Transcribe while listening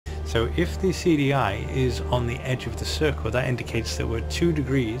So if the CDI is on the edge of the circle, that indicates that we're 2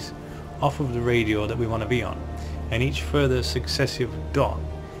 degrees off of the radial that we want to be on, and each further successive dot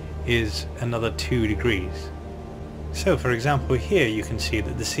is another 2 degrees. So for example, here you can see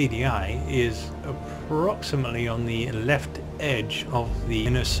that the CDI is approximately on the left edge of the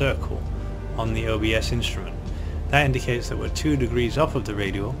inner circle on the OBS instrument. That indicates that we're 2 degrees off of the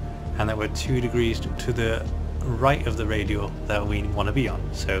radial and that we're 2 degrees to the right of the radial that we want to be on.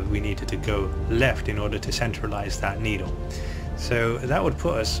 So we needed to go left in order to centralize that needle. So that would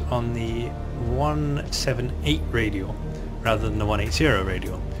put us on the 178 radial rather than the 180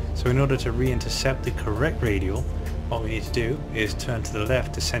 radial. So in order to re-intercept the correct radial, what we need to do is turn to the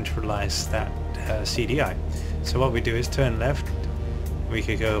left to centralize that CDI. So what we do is turn left. We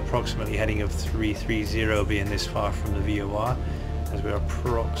could go approximately heading of 330 being this far from the VOR, as we're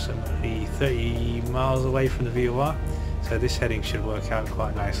approximately 30 miles away from the VOR. So this heading should work out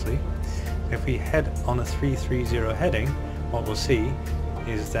quite nicely. If we head on a 330 heading, what we'll see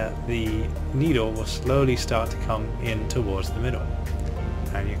is that the needle will slowly start to come in towards the middle.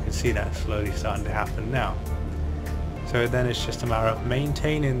 And you can see that slowly starting to happen now. So then it's just a matter of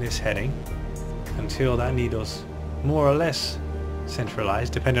maintaining this heading until that needle's more or less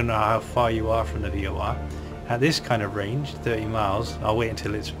centralized, depending on how far you are from the VOR. At this kind of range, 30 miles, I'll wait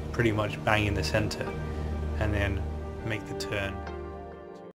until it's pretty much bang in the center and then make the turn